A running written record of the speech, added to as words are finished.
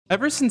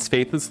Ever since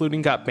Faithless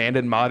Looting got banned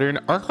in Modern,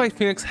 Arclight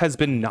Phoenix has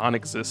been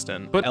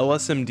non-existent, but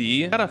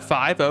LSMD got a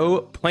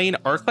 5-0 playing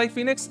Arclight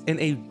Phoenix in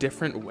a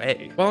different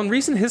way. While in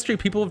recent history,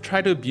 people have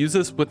tried to abuse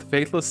this with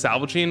Faithless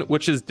Salvaging,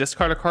 which is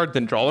discard a card,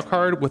 then draw a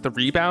card with a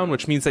rebound,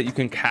 which means that you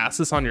can cast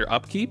this on your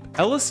upkeep.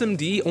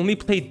 LSMD only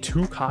played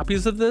 2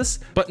 copies of this,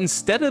 but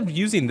instead of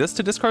using this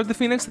to discard the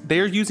Phoenix,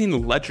 they're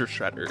using Ledger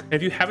Shredder. And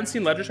if you haven't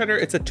seen Ledger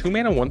Shredder, it's a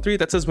 2-mana 1/3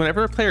 that says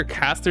whenever a player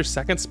casts their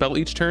second spell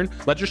each turn,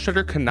 Ledger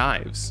Shredder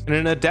connives. And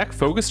in a deck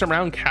focused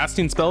around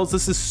casting spells,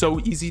 this is so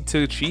easy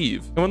to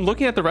achieve. And when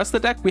looking at the rest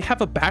of the deck, we have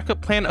a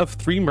backup plan of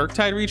 3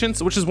 Murktide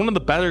Regents, which is one of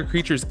the better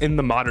creatures in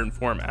the Modern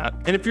format.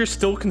 And if you're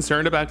still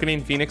concerned about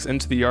getting Phoenix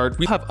into the yard,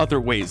 we have other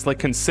ways, like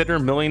consider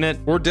milling it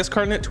or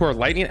discarding it to our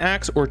Lightning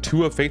Axe or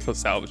to a Faithless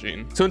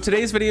Salvaging. So in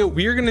today's video,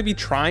 we are going to be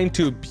trying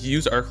to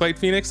abuse Arclight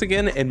Phoenix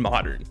again in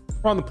Modern.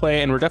 We're on the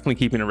play and we're definitely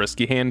keeping a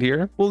risky hand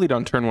here. We'll lead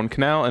on turn 1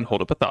 Canal and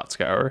hold up a Thought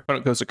Scour.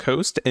 Opponent goes a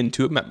Coast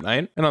into a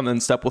Memnite, and on the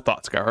end step we'll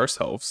Thought Scour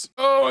ourselves.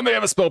 Oh, and they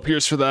have a Spell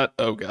Pierce for that.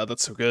 Oh god,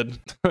 that's so good.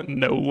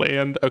 No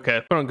land. Okay.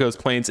 Opponent goes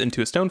Plains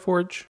into a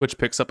Stoneforge, which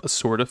picks up a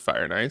Sword of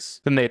Fire and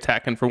Ice. Then they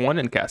attack in for 1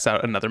 and cast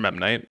out another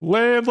Memnite.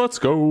 Land, let's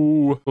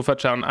go. We'll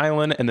fetch out an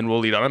island and then we'll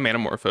lead on a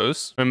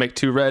Manamorphose. We make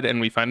 2 red and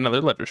we find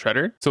another Ledger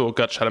Shredder. So we'll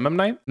Gut Shot a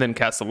Memnite, then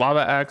cast a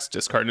Lava Axe,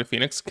 discarding a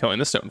Phoenix, killing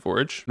the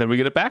Stoneforge. Then we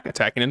get it back,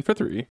 attacking in for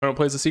 3. Opponent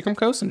plays a Seacrum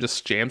Coast and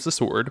just jams the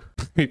sword.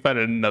 We find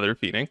another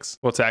Phoenix.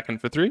 We'll attack in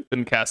for 3,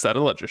 then cast out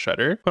a Ledger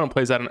Shredder. Opponent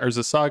plays out an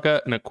Urza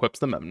Saga and equips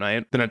the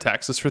Memnite, then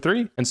attacks us for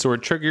 3, and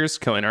sword triggers,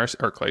 killing our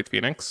Arclight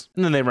Phoenix.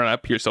 And then they run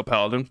out Piercel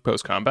Paladin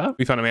post-combat.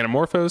 We find a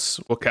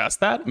Manamorphose, we'll cast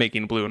that,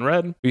 making blue and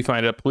red. We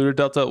find a Polluted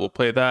Delta, we'll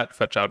play that,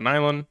 fetch out an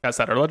island, cast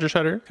out our Ledger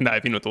Shredder,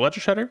 conniving with the Ledger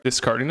Shredder,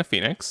 discarding a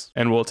Phoenix,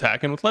 and we'll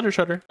attack in with Ledger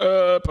Shredder.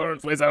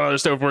 Opponent plays out another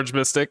Stoneforge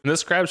Mystic. And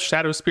this grabs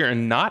Shadow Spear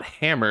and not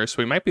Hammer, so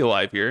we might be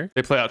alive here.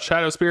 They play out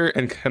Shadow Spear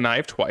and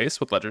connive twice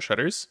with Ledger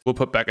Shredders. We'll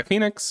put back a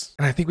Phoenix,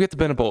 and I think we have to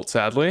bend a bolt,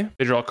 sadly.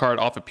 They draw a card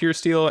off of Pure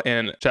Steel,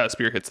 and Shadow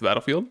Spear hits the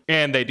battlefield.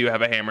 And they do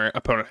have a Hammer.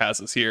 Opponent has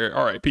us here.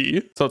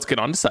 RIP. So let's get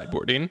on to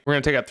sideboarding. We're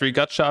going to take out 3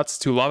 Gut Shots,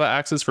 2 Lava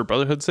Axes for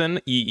Brotherhood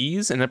Sin,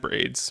 EEs, and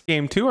Abrades.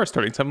 Game 2, our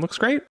starting 7 looks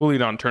great. We'll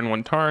lead on turn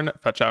 1 Tarn,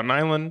 fetch out an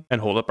island,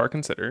 and hold up our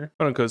Consider.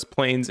 Opponent goes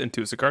Plains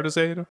into a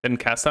Zigardazade, then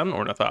cast out an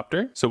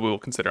Ornithopter, so we will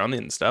Consider on the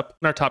end step.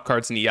 And our top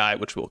card's an EI,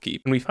 which we'll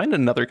keep. When we find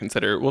another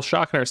Consider, we'll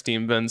shock in our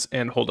Steam Vents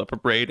and hold up a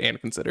Braid and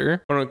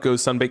Consider. Opponent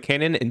goes Sunbait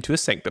Cannon into a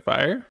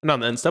Sanctifier, and on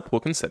the end step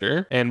we'll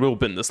Consider, and we'll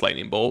bend this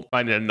Lightning Bolt.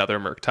 Finding another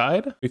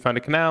Murktide. We find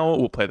a Canal,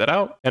 we'll play that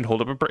out, and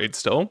hold up a Braid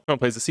still.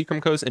 Opponent plays a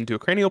Seacrum Coast into a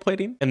Cranial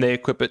Plating, and they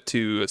equip it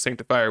to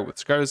Sanctifier with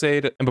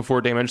Zigardazade, and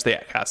before damage they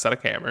cast out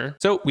a Hammer.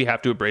 So we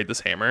have to abrade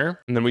this Hammer,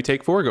 and then we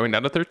take 4, going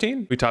down to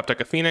 13. We top deck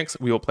a Phoenix,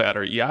 we will play out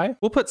our EI.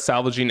 We'll put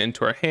Salvaging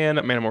into our hand,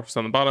 Manamorphose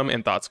on the bottom,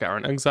 and Thought Scour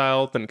in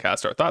exile, then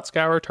cast our Thought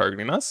Scour,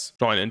 targeting us,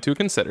 drawing into a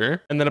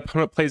Consider, and then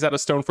opponent plays out a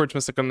Stoneforge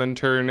Mystic on the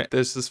turn.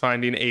 This is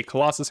finding a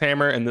Colossus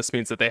Hammer, and this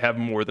means that they have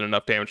more than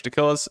enough damage to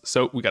kill us,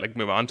 so we gotta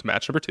move on to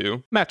match number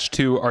 2. Match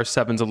 2, our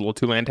 7's a little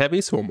too land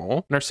heavy, so we'll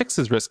mull, and our 6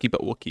 is risky,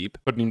 but we'll keep,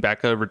 putting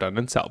back a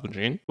redundant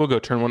Salvaging. We'll go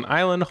turn 1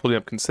 Island, holding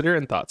up Consider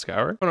and Thought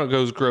Scour. Opponent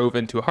goes Grove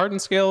into a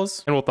Hardened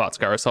Scales, and we'll Thought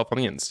Scour ourselves on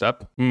the end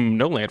step.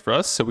 No land for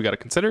us, so we gotta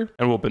Consider,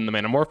 and we'll bend the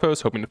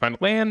Manamorphose, hoping to find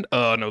a land.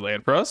 No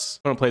land for us.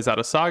 Opponent plays out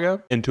a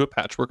Saga into a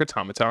Patchwork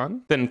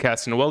Automaton, then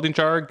casting a Welding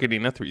Jar,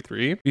 getting a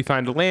 3/3. We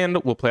find a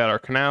land, we'll play out our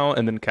Canal,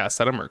 and then cast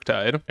out a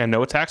Murktide, and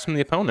no attacks from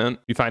the opponent.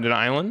 We find an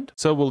island,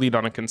 so we'll lead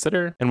on a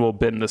Consider, and we'll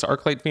bend this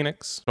Arclight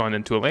Phoenix, drawing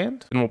into a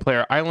land, and we'll play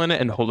our island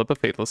and hold up a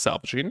Faithless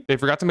Salvaging. They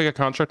forgot to make a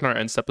construct on our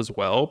end step as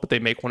well, but they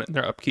make one in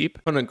their upkeep.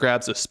 Opponent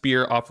grabs a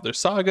Spear off of their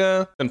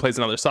Saga, then plays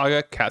another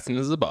Saga, casting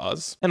as a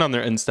Boz, and on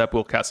their end step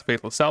we'll cast a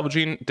Faithless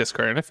Salvaging,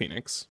 discarding a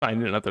Phoenix.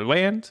 Finding another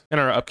land, in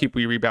our upkeep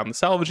we rebound the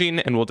Salvaging,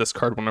 and we'll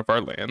discard one of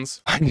our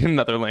lands. Finding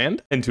another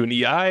land into an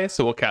EI,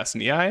 so we'll cast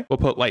an EI. We'll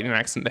put Lightning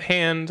Axe into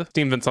hand,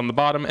 Steam Vents on the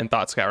bottom, and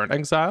Thought Scour in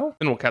exile.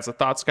 Then we'll cast a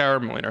Thought Scour,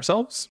 milling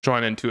ourselves,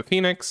 drawing into a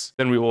Phoenix.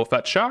 Then we will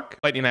fetch Shock,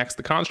 Lightning Axe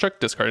the construct,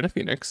 discarding a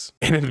Phoenix.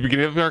 And at the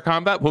beginning of our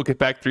combat, we'll get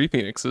back 3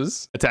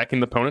 Phoenixes, attacking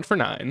the opponent for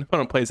 9.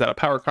 Opponent plays out a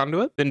Power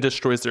Conduit, then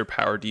destroys their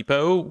Power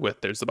Depot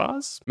with their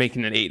Zabaz,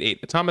 making an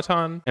 8/8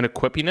 Automaton, and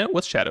equipping it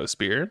with Shadow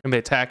Spear. And they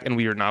attack, and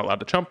we are not allowed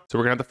to chump. So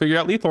we're gonna have to figure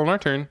out lethal on our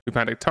turn. We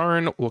find a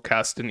Tarn, we'll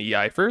cast an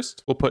EI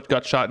first. We'll put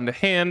Gut Shot into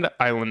hand,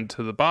 Island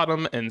to the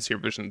bottom, and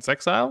Serum Visions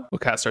exile. We'll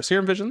cast our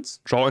Serum Visions,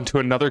 draw into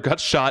another Gut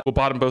Shot. We'll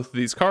bottom both of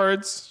these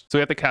cards. So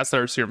we have to cast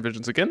our Serum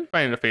Visions again,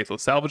 finding a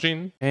Faithless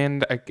Salvaging,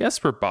 and I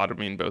guess we're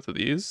bottoming both of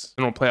these.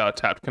 And we'll play out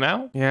a tapped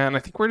Canal. Yeah, and I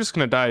think we're just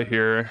gonna die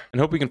here and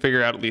hope we can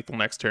figure out lethal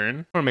next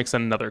turn. Or makes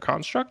another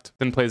construct,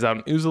 then plays out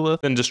an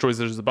Uzalith, then destroys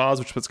their Zabaz,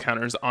 which puts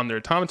counters on their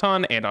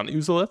Automaton and on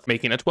Uzalith,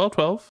 making a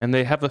 12/12. And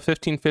they have a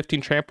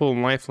 15/15 trample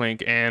and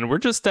lifelink, and we're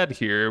just dead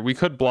here. We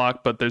could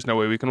block, but there's no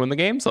way we can win the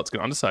game, so let's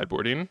get on to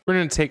sideboarding. We're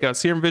gonna take out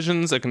Serum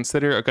Visions, a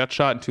Consider, a Gut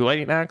Shot, and 2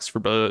 Lightning Axe for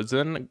Brotherhood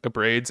Sin,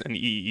 Abrades, and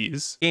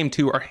EEs. Game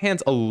 2, our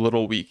hand's a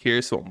little weak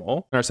here, so we'll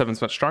mull. And our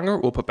 7's much stronger,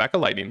 we'll put back a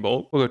Lightning Lightning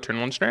Bolt. We'll go turn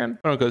 1 Strand.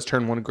 Opponent goes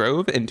turn 1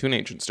 Grove into an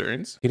Ancient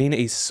Stirrings, getting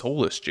a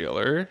Soulless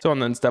Jailer. So on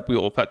the end step, we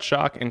will fetch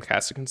Shock and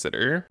cast a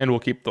Consider, and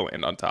we'll keep the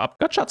land on top.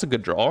 Gut Shot's a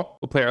good draw.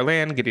 We'll play our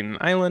land, getting an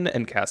island,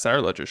 and cast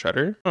our Ledger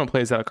Shredder. Opponent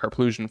plays out a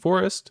Carplusian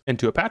Forest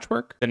into a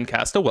Patchwork, then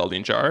cast a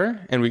Welding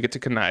Jar, and we get to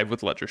connive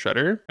with Ledger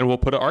Shredder. And we'll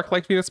put an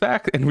Arc-like Phoenix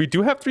back, and we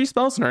do have 3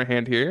 spells in our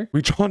hand here.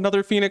 We draw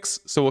another Phoenix,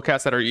 so we'll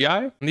cast out our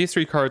EI. And these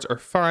 3 cards are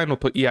fine. We'll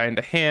put EI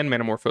into hand,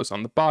 Manamorphose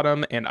on the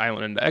bottom, and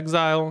Island into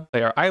exile.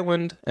 Play our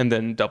Island, and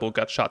then double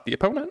Gut Shot the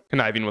opponent.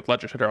 Conniving with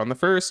Ledger Shredder on the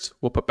first,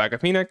 we'll put back a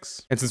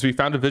Phoenix. And since we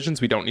found a Visions,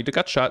 we don't need to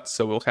Gut Shot,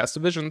 so we'll cast a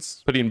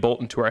Visions. Putting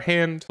Bolt into our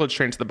hand, Flood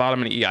Strain to the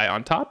bottom, and EI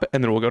on top,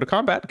 and then we'll go to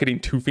combat, getting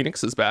 2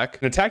 Phoenixes back.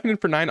 And attacking in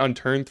for 9 on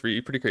turn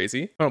 3, pretty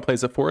crazy. Opponent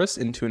plays a Forest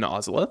into an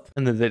Ozolith,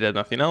 and then they did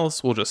nothing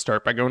else. We'll just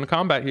start by going to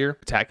combat here,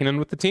 attacking in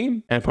with the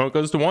team. And opponent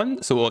goes to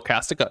 1, so we'll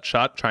cast a Gut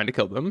Shot, trying to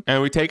kill them.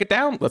 And we take it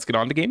down. Let's get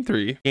on to game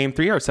 3. Game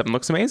 3, our 7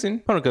 looks amazing.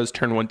 Opponent goes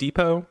turn 1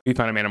 Depot. We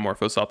find a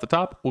Manamorphose off the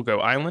top. We'll go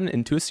Island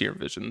into a Serum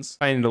Visions.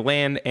 Finding the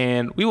land,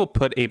 and we will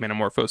put a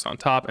Manamorphose on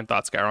top and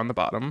Thought Scour on the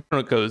bottom.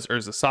 Opponent goes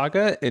Urza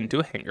Saga into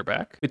a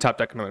Hangerback. We top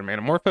deck another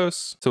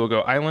Manamorphose, so we'll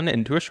go Island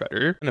into a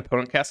Shredder. And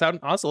opponent casts out an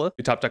Ozolith.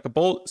 We top deck a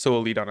Bolt, so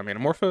we'll lead on a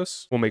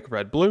Manamorphose. We'll make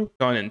red blue.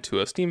 Going into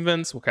a Steam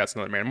Vents, we'll cast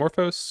another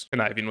Manamorphose.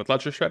 Conniving with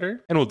Ledger Shredder,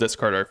 and we'll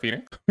discard our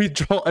Phoenix. We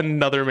draw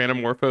another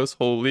Manamorphose.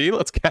 Holy,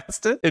 let's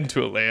cast it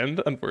into a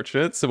land.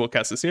 Unfortunate, so we'll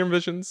cast the Serum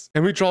Visions.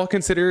 And we draw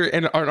Consider,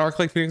 and our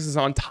Arc-like Phoenix is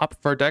on top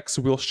of our deck,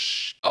 so we'll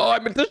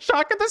I'm in the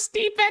shock of the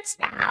Steam Vents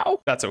now.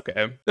 That's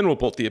okay. Then we'll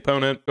bolt the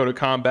opponent, go to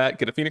combat,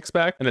 get a Phoenix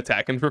back, and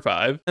attack in for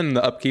 5. And in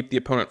the upkeep, the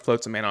opponent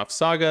floats a mana off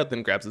Saga,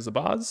 then grabs a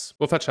Zabaz.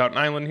 We'll fetch out an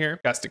island here,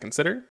 cast to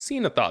Consider,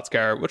 seeing a Thought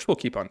Scour, which we'll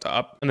keep on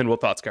top. And then we'll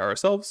Thought Scour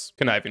ourselves,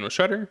 conniving with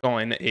Shredder,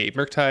 drawing a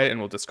Murktide, and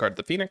we'll discard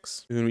the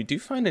Phoenix. And when we do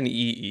find an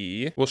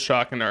EE, we'll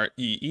shock in our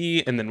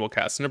EE, and then we'll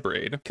cast an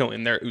Abrade,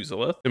 killing their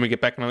Uzolith. Then we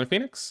get back another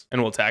Phoenix,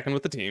 and we'll attack in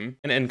with the team.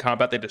 And in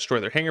combat, they destroy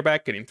their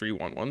Hangerback, getting 3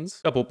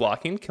 1/1s, double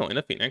blocking, killing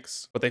a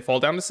Phoenix. But they fall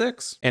down to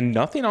 6. And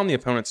nothing on the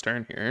opponent's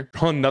turn here.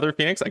 Draw another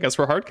Phoenix. I guess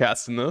we're hard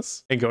casting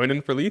this and going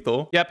in for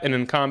lethal. Yep, and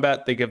in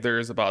combat, they give their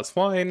Zabaz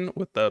flying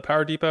with the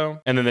Power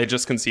Depot, and then they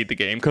just concede the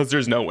game because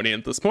there's no winning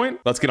at this point.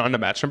 Let's get on to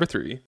match number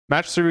 3.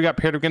 Match 3, we got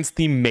paired against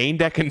the main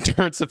deck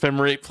Endurance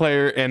Ephemerate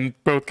player, and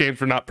both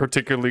games were not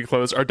particularly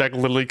close. Our deck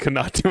literally could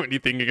not do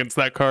anything against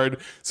that card,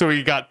 so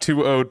we got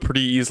 2-0'd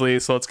pretty easily.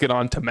 So let's get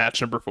on to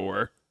match number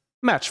 4.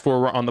 Match 4,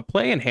 we're on the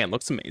play, and hand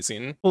looks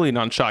amazing. We'll lead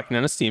on Shocking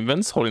and a Steam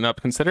Vents, holding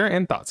up Consider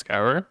and Thought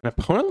Scour. An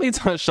opponent leads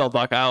on a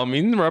Shelldock Isle,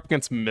 meaning we're up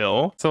against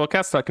Mill. So we'll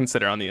cast Thought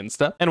Consider on the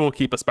instep, and we'll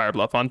keep a Spire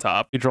Bluff on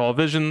top. We draw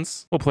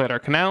Visions. We'll play out our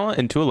Canal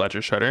into a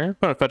Ledger Shredder.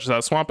 Opponent fetches out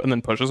a Swamp and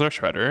then pushes our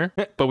Shredder.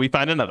 But we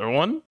find another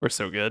one. We're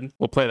so good.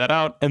 We'll play that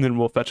out, and then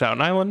we'll fetch out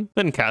an island,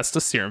 then cast a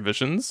Serum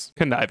Visions,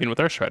 conniving with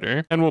our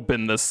Shredder, and we'll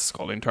bend this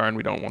Scalding Tarn.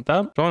 We don't want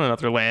that. Draw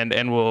another land,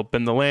 and we'll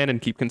bend the land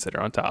and keep Consider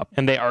on top.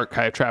 And they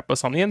Archive Trap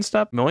us on the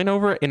instep, milling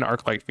over an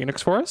Arc-like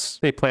Phoenix for us.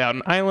 They play out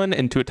an island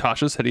into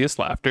Atasha's Hideous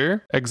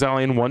Laughter,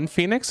 exiling 1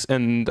 Phoenix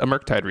and a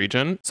Murktide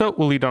region. So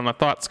we'll lead on a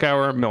Thought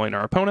Scour, milling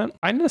our opponent.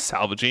 Finding a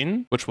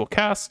Salvaging, which we'll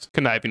cast,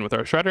 conniving with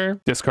our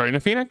Shredder, discarding a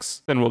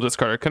Phoenix, then we'll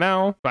discard our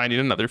Canal, finding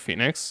another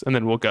Phoenix, and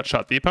then we'll Gut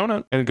Shot the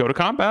opponent and go to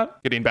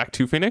combat, getting back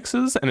 2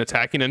 Phoenixes and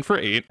attacking in for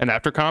 8. And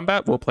after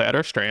combat, we'll play out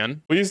our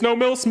Strand. Please no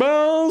Mill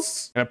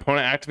smells! An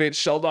opponent activates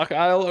Shelldock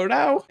Isle, oh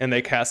no! And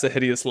they cast a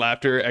Hideous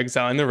Laughter,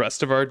 exiling the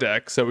rest of our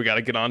deck, so we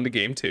gotta get on to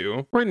game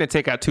 2. We're gonna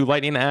take out 2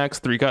 Lightning Axe,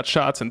 3 Gut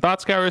Shots, and Thought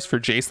Scours for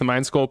Jace the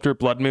Mind Sculptor,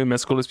 Blood Moon,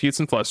 Mystical Disputes,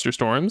 and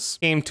Flusterstorms.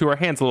 Game 2, our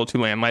hand's a little too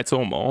landlight, so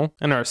we'll mull.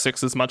 And our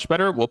 6 is much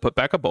better, we'll put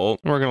back a Bolt.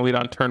 And we're going to lead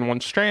on turn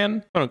 1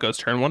 Strand. Opponent goes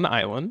turn 1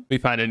 Island. We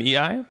find an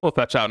EI, we'll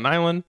fetch out an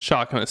island,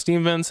 shock on a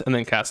Steam Vents, and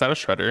then cast out a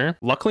Shredder.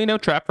 Luckily, no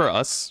trap for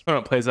us.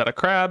 Opponent plays out a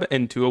Crab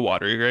into a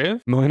Watery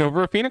Grave, milling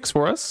over a Phoenix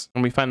for us.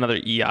 And we find another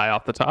EI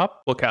off the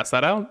top, we'll cast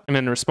that out. And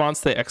in response,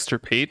 they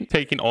extirpate,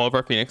 taking all of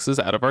our Phoenixes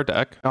out of our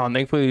deck. And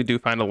thankfully, we do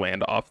find a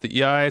land off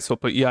the EI, so we'll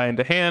put EI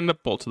into hand,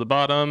 Bolt to the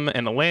bottom,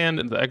 and a land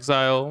into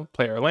exile,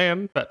 play our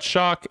land, fetch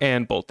Shock,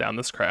 and bolt down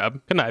this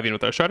Crab, conniving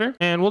with our Shredder,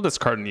 and we'll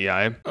discard an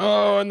EI.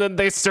 Oh, and then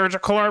they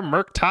surgical our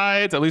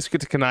Murktides. At least we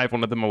get to connive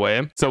one of them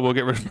away, so we'll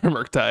get rid of our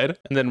Murktide,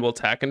 and then we'll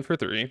attack in for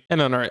 3.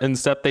 And on our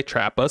instep, they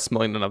trap us,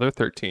 milling another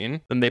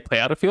 13. Then they play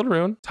out a Field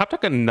Rune, top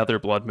deck another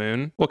Blood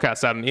Moon. We'll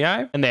cast out an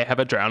EI, and they have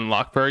a Drown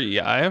lock for our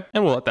EI,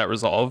 and we'll let that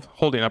resolve,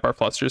 holding up our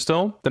Fluster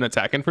still, then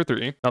attack in for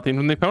 3. Nothing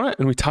from the opponent,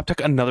 and we top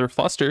deck another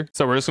Fluster.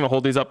 So we're just going to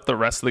hold these up the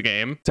rest of the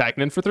game,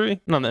 attacking in for 3.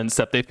 And on the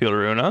instep, they Field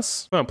Rune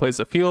us. Opponent plays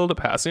a field, a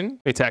passing.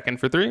 We attack in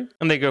for 3,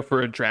 and they go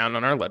for a Drown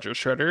on our Ledger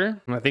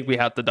Shredder. And I think we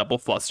have to double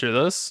Fluster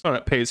this.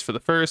 Opponent pays for the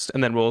first,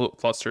 and then we'll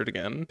Fluster it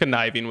again,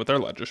 conniving with our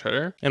Ledger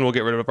Shredder, and we'll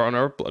get rid of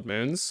our Blood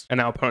Moons. And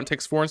now opponent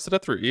takes 4 instead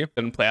of 3,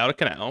 then play out a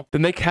Canal.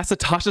 Then they cast a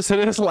Tasha's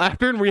Hideous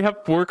Laughter, and we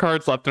have 4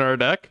 cards left in our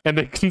deck, and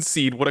they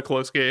concede. What a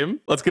close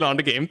game. Let's get on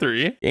to game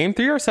 3. Game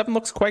 3, our 7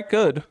 looks quite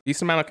good.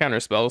 Decent amount of counter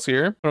spells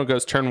here. Opponent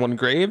goes turn 1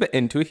 Grave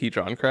into a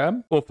Hedron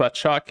Crab. We'll fetch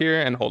Shock here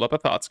and hold up a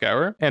Thought Scour.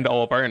 power and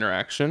all of our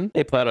interaction.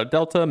 They play out a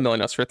Delta,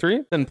 milling us for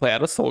 3, then play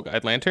out a Soul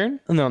Guide Lantern,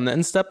 and then on the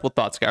end step, we'll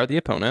Thought Scour the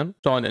opponent,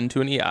 drawing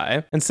into an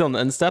EI, and still on the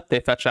end step, they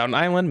fetch out an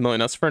island,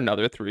 milling us for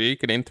another 3,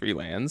 getting 3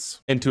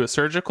 lands. Into a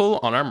Surgical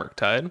on our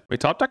Murktide. We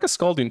top deck a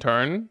Scalding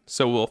Tarn,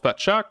 so we'll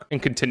fetch Shock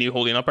and continue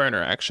holding up our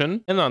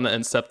interaction, and on the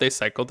end step, they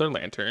cycle their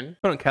Lantern.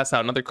 Opponent casts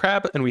out another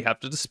Crab, and we have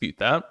to dispute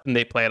that, and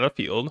they play out a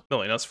field,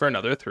 milling us for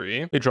another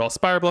 3. We draw a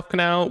Spire Bluff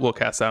Canal, we'll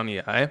cast out an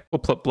EI. We'll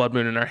put Blood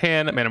Moon in our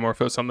hand,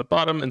 Manamorphose on the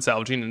bottom, and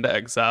salvaging into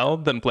exile,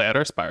 then play out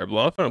our Spire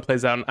Bluff. Opponent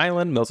plays out an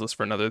island, mills us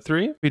for another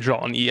 3. We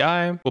draw an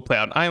EI, we'll play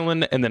out an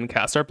island, and then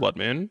cast our Blood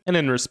Moon. And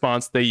in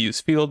response, they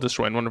use field,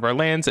 destroying one of our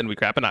lands, and we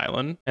grab an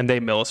island, and they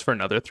mill us for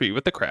another 3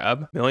 with the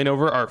Crab, milling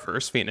over our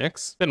first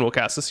Phoenix. Then we'll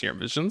cast a Serum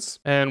Visions,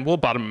 and we'll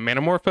bottom a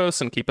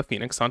Manamorphose and keep a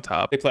Phoenix on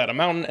top. They play out a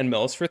mountain and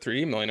mill us for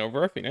 3, milling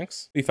over our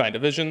Phoenix. We find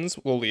Divisions,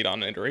 we'll lead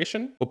on an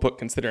iteration. We'll put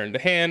Consider into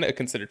hand, a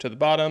Consider to the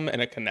bottom,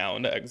 and a Canal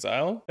into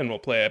exile. Then we'll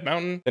play a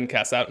mountain, then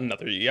cast out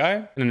another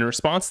EI. And in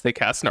response, they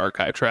cast an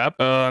Archive Trap.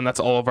 And that's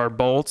all of our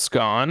bolts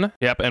gone.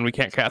 Yep, and we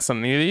can't cast on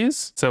any of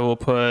these. So we'll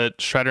put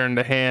Shredder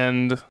into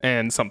hand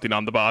and something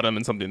on the bottom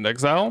and something into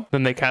exile.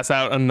 Then they cast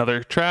out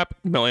another trap,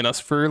 milling us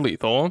for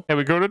lethal. And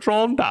we go to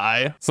draw and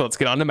die. So let's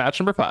get on to match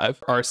number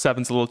 5. Our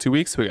 7's a little too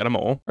weak, so we got a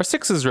mole. Our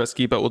 6 is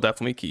risky, but we'll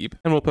definitely keep.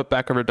 And we'll put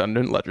back a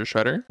redundant Ledger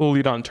Shredder. We'll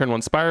lead on turn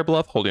 1 Spire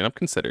Bluff, holding up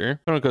Consider.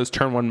 Then it goes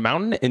turn 1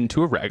 Mountain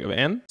into a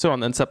Ragavan. So on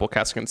the end step, we'll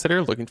cast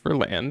Consider, looking for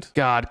land.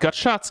 God, Gut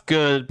Shot's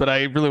good, but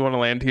I really want to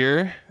land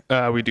here.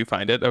 We do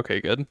find it.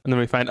 Okay, good. And then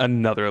we find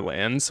another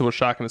land. So we'll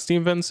shock into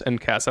Steam Vents and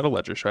cast out a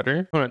Ledger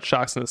Shredder. Opponent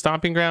shocks into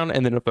Stomping Ground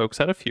and then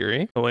evokes out a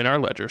Fury, pulling our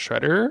Ledger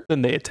Shredder.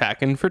 Then they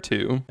attack in for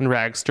 2, and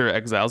Ragster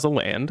exiles a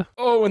land.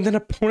 Oh, and then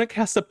opponent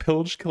casts a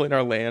Pillage, killing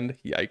our land.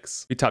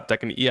 Yikes. We top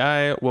deck an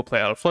EI. We'll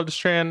play out a Flood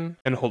Strand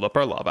and hold up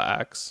our Lava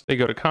Axe. They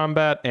go to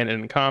combat, and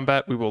in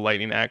combat, we will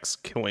Lightning Axe,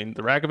 killing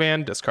the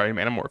Ragavan, discarding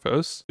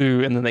Manamorphose.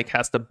 Ooh, and then they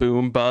cast a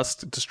Boom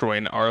Bust,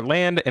 destroying our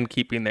land and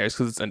keeping theirs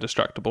because it's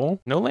indestructible.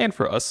 No land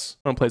for us.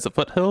 Opponent plays a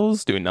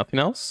Foothills, doing nothing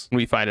else. When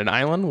we find an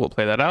island, we'll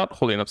play that out,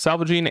 holding up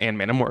Salvaging and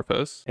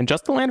Manamorphose. And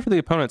just a land for the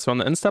opponent, so on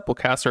the end step, we'll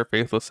cast our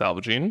Faithless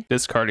Salvaging,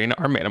 discarding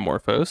our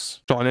Manamorphose,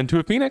 drawing into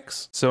a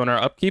Phoenix. So in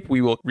our upkeep, we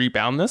will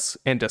rebound this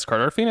and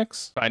discard our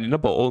Phoenix, finding a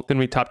Bolt. Then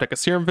we top deck a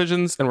Serum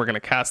Visions, and we're going to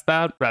cast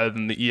that rather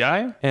than the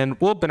EI. And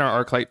we'll bin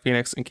our Arclight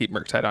Phoenix and keep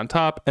Murktide on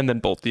top, and then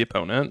bolt the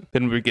opponent.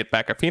 Then we get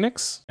back a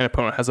Phoenix, and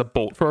opponent has a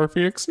Bolt for our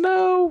Phoenix.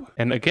 No!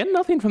 And again,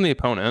 nothing from the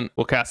opponent.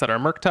 We'll cast out our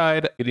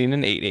Murktide, getting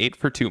an 8/8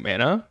 for 2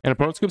 mana, and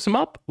opponent scoops him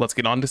up. Let's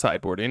get on to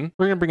sideboarding.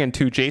 We're going to bring in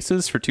 2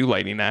 Jaces for 2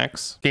 Lightning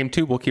Axe. Game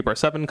 2, we'll keep our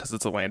 7 because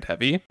it's a land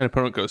heavy. And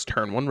opponent goes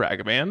turn 1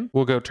 Ragavan.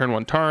 We'll go turn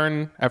 1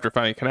 Tarn after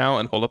finding Canal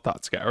and hold up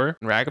Thought Scour.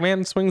 And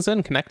Ragavan swings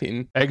in,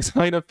 connecting.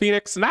 Exiling a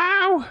Phoenix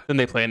now! Then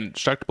they play an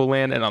indestructible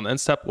land, and on the end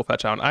step, we'll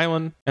fetch out an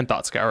island and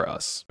Thought Scour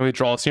us. When we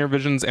draw Serum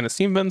Visions and a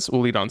Steam Vents,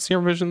 we'll lead on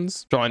Serum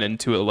Visions, drawing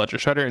into a Ledger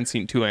Shredder and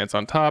seeing 2 lands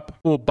on top.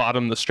 We'll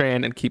bottom the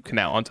Strand and keep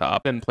Canal on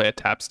top, then play a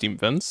tap Steam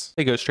Vents.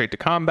 They go straight to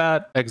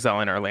combat,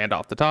 exiling our land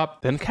off the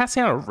top, then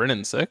casting out a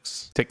Wrenn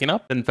 6, ticking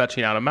up, then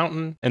fetching out a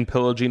mountain and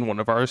pillaging one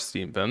of our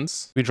Steam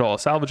Vents. We draw a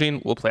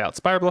Salvaging, we'll play out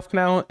Spire Bluff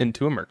Canal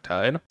into a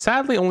Murktide.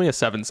 Sadly, only a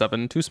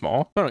 7/7, too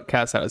small. Opponent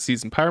casts out a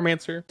Seasoned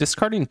Pyromancer,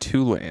 discarding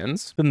 2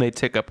 lands. Then they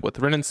tick up with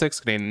Wrenn 6,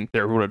 getting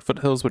their Rooted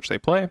Foothills, which they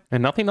play,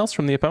 and nothing else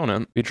from the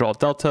opponent. We draw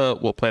Delta,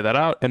 we'll play that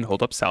out and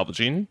hold up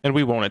Salvaging, and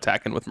we won't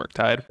attack in with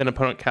Murktide. Then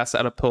opponent casts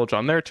out a Pillage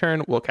on their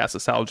turn, we'll cast a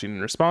Salvaging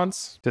in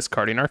response,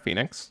 discarding our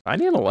Phoenix.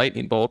 Finding a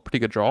Lightning Bolt, pretty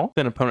good draw.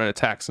 Then opponent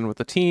attacks in with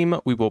a team,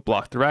 we will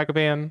block the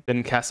Ragavan,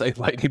 then cast a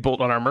Lightning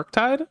Bolt on our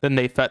Murktide. Then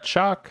they fetch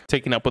Shock,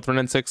 taking up with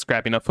Wrenn 6,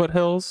 grabbing up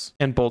Foothills,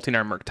 and bolting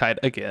our Murktide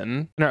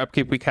again. In our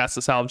upkeep, we cast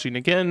a Salvaging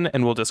again,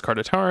 and we'll discard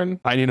a Tarn,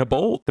 finding a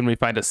Bolt. Then we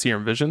find a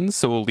Serum Visions,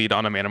 so we'll lead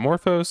on a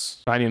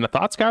Manamorphose. Finding a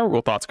Thought Scour,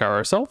 we'll Thought Scour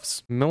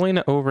ourselves.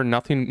 Milling over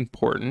nothing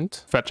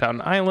important. Fetch out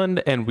an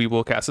island, and we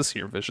will cast a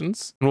Serum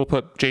Visions. And we'll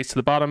put Jace to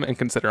the bottom and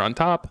Consider on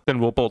top. Then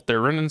we'll bolt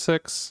their Wrenn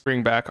 6,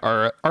 bring back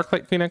our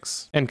Arclight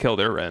Phoenix, and kill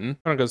their Wrenn.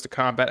 Opponent goes to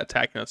combat,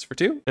 attacking us for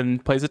 2, then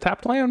plays a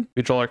tapped land.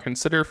 We draw our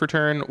Consider for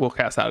turn, we'll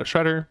cast out a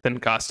Shredder, then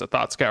cast a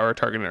Thought Scour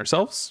targeting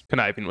ourselves,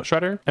 conniving with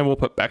Shredder, and we'll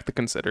put back the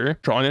Consider.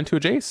 Drawing into a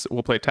Jace,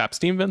 we'll play tap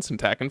Steam Vents and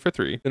attacking for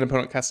 3. Then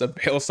opponent casts a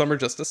Veil Summer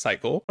just to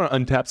cycle.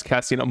 Untaps,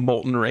 casting a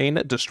Molten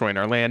Rain, destroying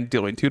our land,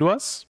 dealing 2 to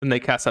us. Then they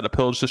cast out a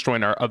Pillage,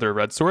 destroying our other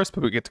red source,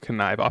 but we get to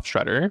connive off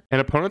Shredder.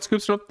 And opponent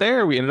scoops it up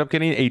there. We ended up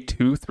getting a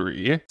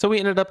 2/3. So we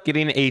ended up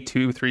getting a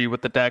 2/3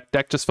 with the deck.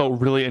 Deck just felt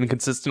really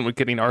inconsistent with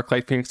getting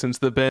Arclight Phoenix into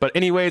the bin. But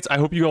anyways, I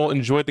hope you all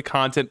enjoyed the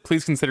content.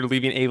 Please consider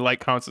leaving a like,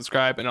 comment,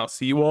 subscribe, and I'll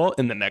see you all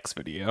in the next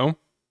video.